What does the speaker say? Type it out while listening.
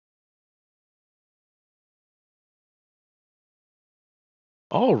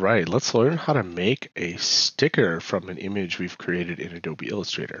All right, let's learn how to make a sticker from an image we've created in Adobe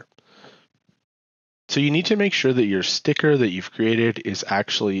Illustrator. So you need to make sure that your sticker that you've created is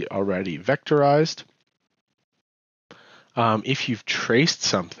actually already vectorized. If you've traced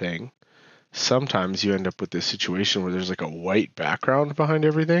something, sometimes you end up with this situation where there's like a white background behind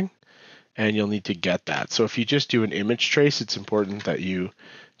everything, and you'll need to get that. So if you just do an image trace, it's important that you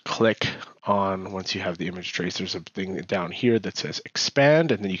click on, once you have the image trace, there's a thing down here that says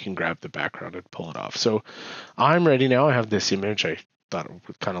expand, and then you can grab the background and pull it off. So I'm ready now. I have this image. I thought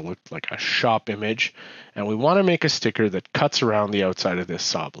it kind of looked like a shop image, and we want to make a sticker that cuts around the outside of this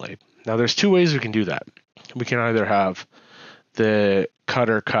saw blade. Now there's two ways we can do that. We can either have the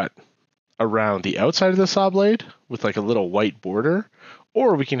cutter cut around the outside of the saw blade with like a little white border,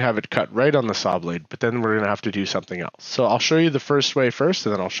 or we can have it cut right on the saw blade, but then we're going to have to do something else. So I'll show you the first way first,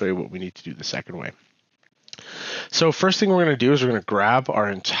 and then I'll show you what we need to do the second way. So first thing we're going to do is we're going to grab our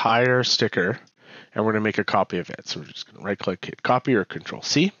entire sticker, and we're going to make a copy of it. So we're just going to right click, hit copy or Control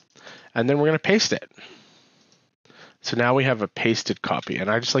C, and then we're going to paste it. So now we have a pasted copy, and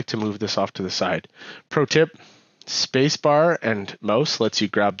I just like to move this off to the side. Pro tip, spacebar and mouse lets you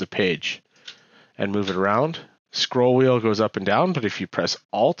grab the page and move it around. Scroll wheel goes up and down, but if you press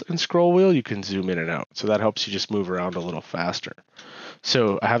Alt and scroll wheel, you can zoom in and out. So that helps you just move around a little faster.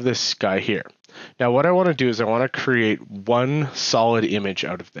 So I have this guy here. Now what I want to do is I want to create one solid image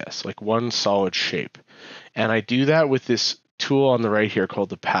out of this, like one solid shape. And I do that with this tool on the right here called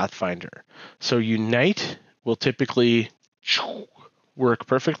the Pathfinder. So Unite will typically work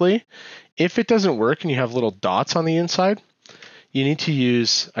perfectly. If it doesn't work and you have little dots on the inside, you need to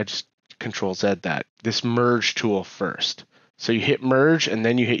use, I just Control Z that, this merge tool first. So you hit merge and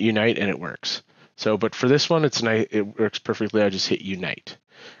then you hit unite and it works. So, but for this one, it works perfectly. I just hit unite.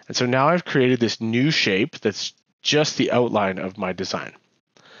 And so now I've created this new shape that's just the outline of my design.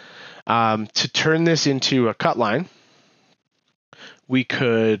 To turn this into a cut line, we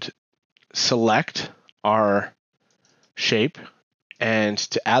could select our shape, and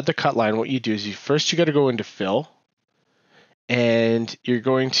to add the cut line, what you do is you got to go into fill, and you're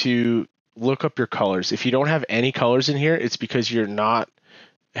going to look up your colors. If you don't have any colors in here, it's because you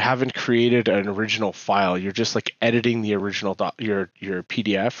haven't created an original file. You're just like editing the original your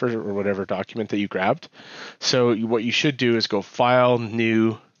PDF or whatever document that you grabbed. So what you should do is go File,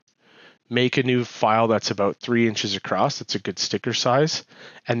 New, make a new file that's about 3 inches across. That's a good sticker size,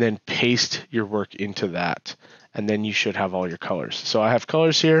 and then paste your work into that. And then you should have all your colors. So I have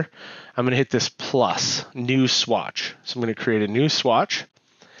colors here. I'm going to hit this plus, new swatch. So I'm going to create a new swatch,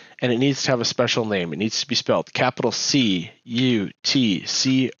 and it needs to have a special name. It needs to be spelled capital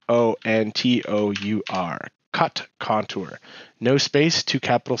CUTCONTOUR, CutContour. No space, 2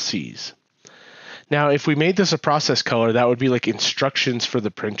 capital C's. Now, if we made this a process color, that would be like instructions for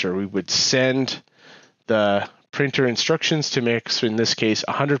the printer. We would send the printer instructions to mix, in this case,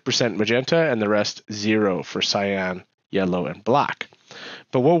 100% magenta and the rest 0 for cyan, yellow, and black.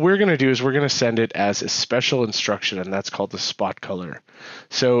 But what we're going to do is we're going to send it as a special instruction, and that's called the spot color.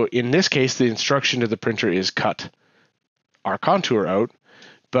 So in this case, the instruction to the printer is cut our contour out.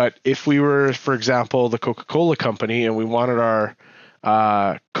 But if we were, for example, the Coca-Cola company, and we wanted our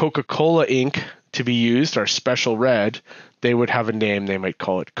Coca-Cola ink to be used, our special red, they would have a name. They might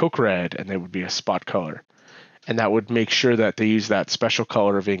call it Coke Red, and it would be a spot color. And that would make sure that they use that special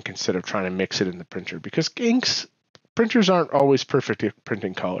color of ink instead of trying to mix it in the printer, because printers aren't always perfect at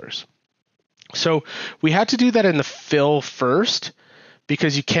printing colors. So we had to do that in the fill first,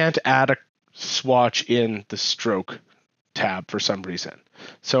 because you can't add a swatch in the stroke tab for some reason.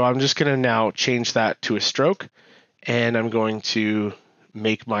 So I'm just going to now change that to a stroke, and I'm going to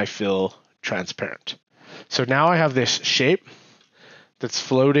make my fill transparent. So now I have this shape that's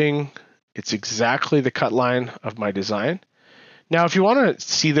floating. It's exactly the cut line of my design. Now, if you want to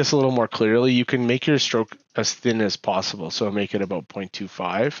see this a little more clearly, you can make your stroke as thin as possible. So make it about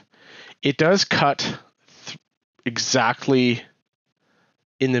 0.25. It does cut exactly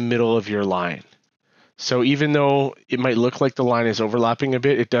in the middle of your line. So even though it might look like the line is overlapping a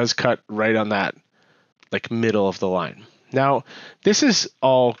bit, it does cut right on that like middle of the line. Now, this is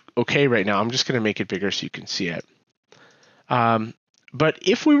all okay right now. I'm just going to make it bigger so you can see it. But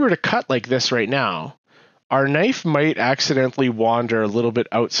if we were to cut like this right now, our knife might accidentally wander a little bit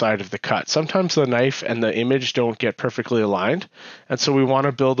outside of the cut. Sometimes the knife and the image don't get perfectly aligned, and so we want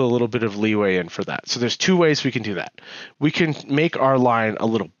to build a little bit of leeway in for that. So there's 2 ways we can do that. We can make our line a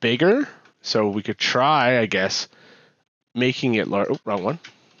little bigger, so we could try, I guess, making it large. Oh, wrong one.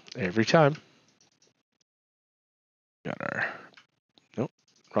 Every time. Got our, nope,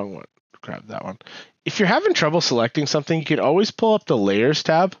 wrong one. grab that one. If you're having trouble selecting something, you can always pull up the Layers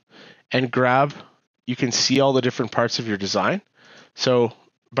tab and grab, you can see all the different parts of your design. So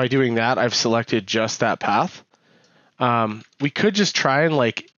by doing that, I've selected just that path. We could just try and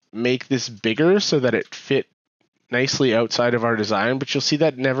like make this bigger so that it fit nicely outside of our design, but you'll see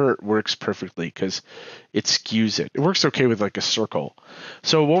that never works perfectly because it skews it. It works okay with like a circle.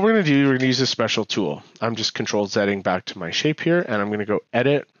 So what we're going to do, we're going to use a special tool. I'm just Control-Zing back to my shape here, and I'm going to go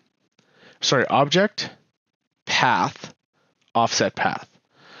Object, Path, Offset Path.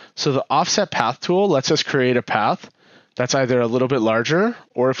 So the Offset Path tool lets us create a path that's either a little bit larger,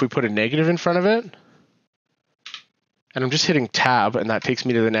 or if we put a negative in front of it, and I'm just hitting Tab, and that takes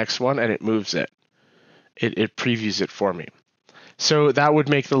me to the next one, and it moves it. It previews it for me. So that would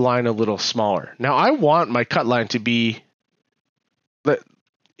make the line a little smaller. Now I want my cut line to be,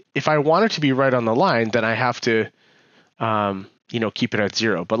 if I want it to be right on the line, then I have to keep it at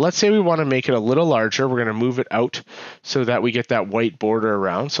 0. But let's say we want to make it a little larger. We're going to move it out so that we get that white border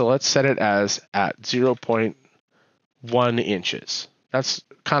around. So let's set it as at 0.1 inches. That's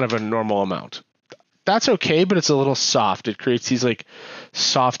kind of a normal amount. That's okay, but it's a little soft. It creates these like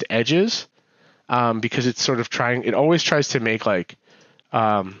soft edges because it's sort of it always tries to make like,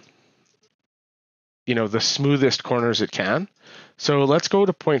 the smoothest corners it can. So let's go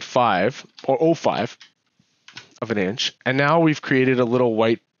to 0.5 or 0.5 of an inch. And now we've created a little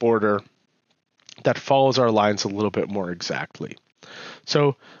white border that follows our lines a little bit more exactly.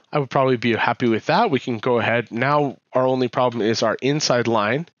 So I would probably be happy with that. We can go ahead. Now our only problem is our inside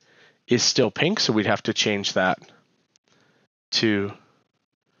line is still pink. So we'd have to change that to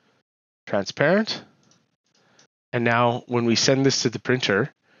transparent. And now when we send this to the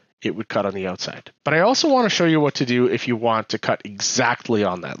printer, it would cut on the outside. But I also want to show you what to do if you want to cut exactly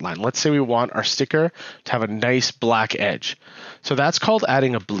on that line. Let's say we want our sticker to have a nice black edge. So that's called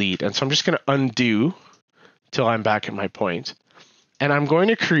adding a bleed. And so I'm just going to undo till I'm back at my point. And I'm going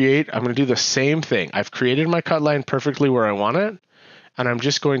to do the same thing. I've created my cut line perfectly where I want it. And I'm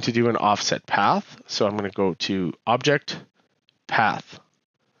just going to do an offset path. So I'm going to go to Object, Path,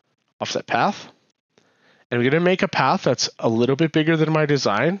 Offset Path. And we're going to make a path that's a little bit bigger than my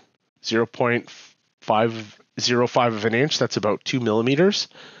design, 0.505 of an inch. That's about 2 millimeters.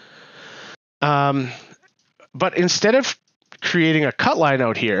 But instead of creating a cut line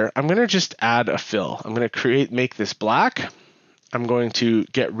out here, I'm going to just add a fill. I'm going to make this black. I'm going to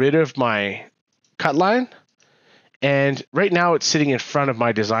get rid of my cut line. And right now it's sitting in front of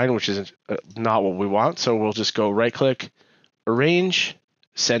my design, which is not what we want. So we'll just go right click, arrange,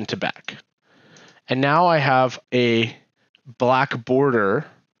 send to back. And now I have a black border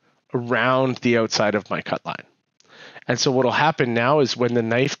around the outside of my cut line. And so what will happen now is when the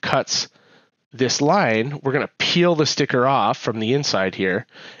knife cuts this line, we're going to peel the sticker off from the inside here,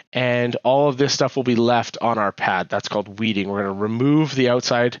 and all of this stuff will be left on our pad. That's called weeding. We're going to remove the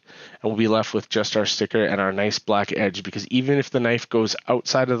outside, and we'll be left with just our sticker and our nice black edge, because even if the knife goes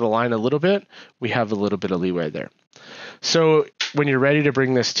outside of the line a little bit, we have a little bit of leeway there. So when you're ready to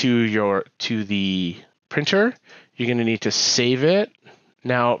bring this to the printer, you're going to need to save it.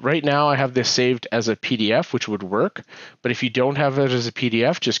 Now, right now I have this saved as a PDF, which would work. But if you don't have it as a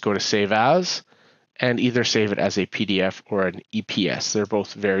PDF, just go to Save As and either save it as a PDF or an EPS. They're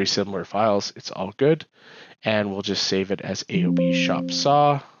both very similar files. It's all good. And we'll just save it as AOB Shop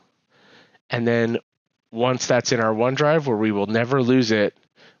Saw. And then once that's in our OneDrive, where we will never lose it,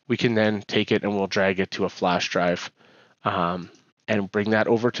 we can then take it and we'll drag it to a flash drive and bring that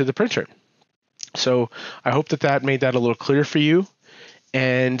over to the printer. So I hope that made that a little clearer for you.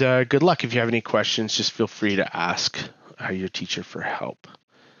 And good luck. If you have any questions, just feel free to ask your teacher for help.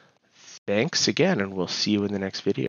 Thanks again, and we'll see you in the next video.